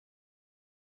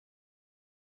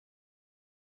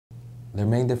There are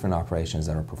many different operations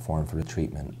that are performed for the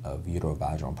treatment of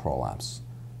uterovaginal prolapse,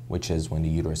 which is when the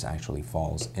uterus actually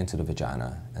falls into the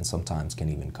vagina and sometimes can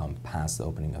even come past the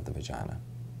opening of the vagina.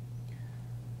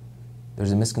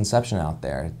 There's a misconception out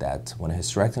there that when a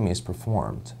hysterectomy is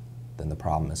performed, then the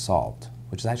problem is solved,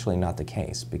 which is actually not the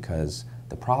case, because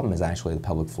the problem is actually the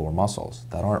pelvic floor muscles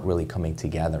that aren't really coming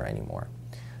together anymore.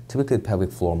 Typically, the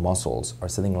pelvic floor muscles are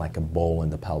sitting like a bowl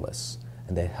in the pelvis,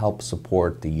 and they help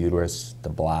support the uterus, the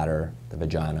bladder, the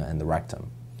vagina, and the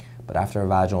rectum. But after a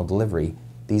vaginal delivery,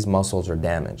 these muscles are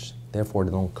damaged, therefore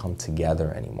they don't come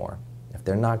together anymore. If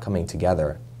they're not coming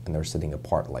together and they're sitting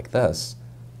apart like this,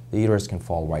 the uterus can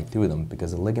fall right through them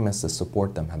because the ligaments that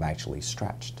support them have actually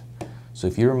stretched. So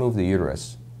if you remove the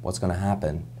uterus, what's going to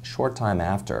happen? A short time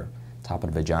after, top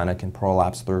of the vagina can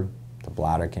prolapse through, the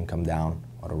bladder can come down,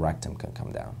 or the rectum can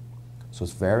come down. So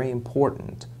it's very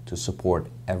important to support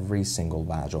every single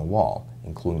vaginal wall,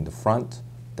 including the front,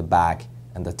 the back,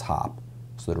 and the top,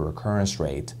 so the recurrence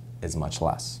rate is much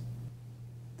less.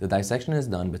 The dissection is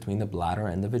done between the bladder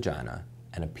and the vagina,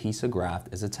 and a piece of graft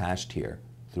is attached here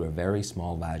through a very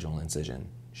small vaginal incision,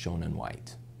 shown in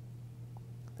white.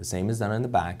 The same is done in the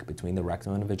back between the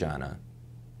rectum and the vagina,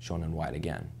 shown in white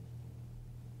again.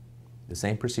 The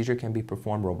same procedure can be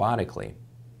performed robotically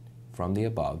from the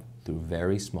above through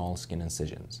very small skin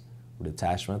incisions with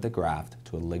attachment of the graft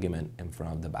to a ligament in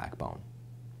front of the backbone.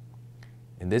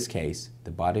 In this case,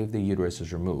 the body of the uterus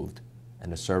is removed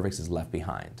and the cervix is left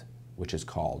behind, which is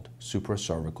called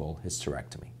supracervical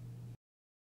hysterectomy.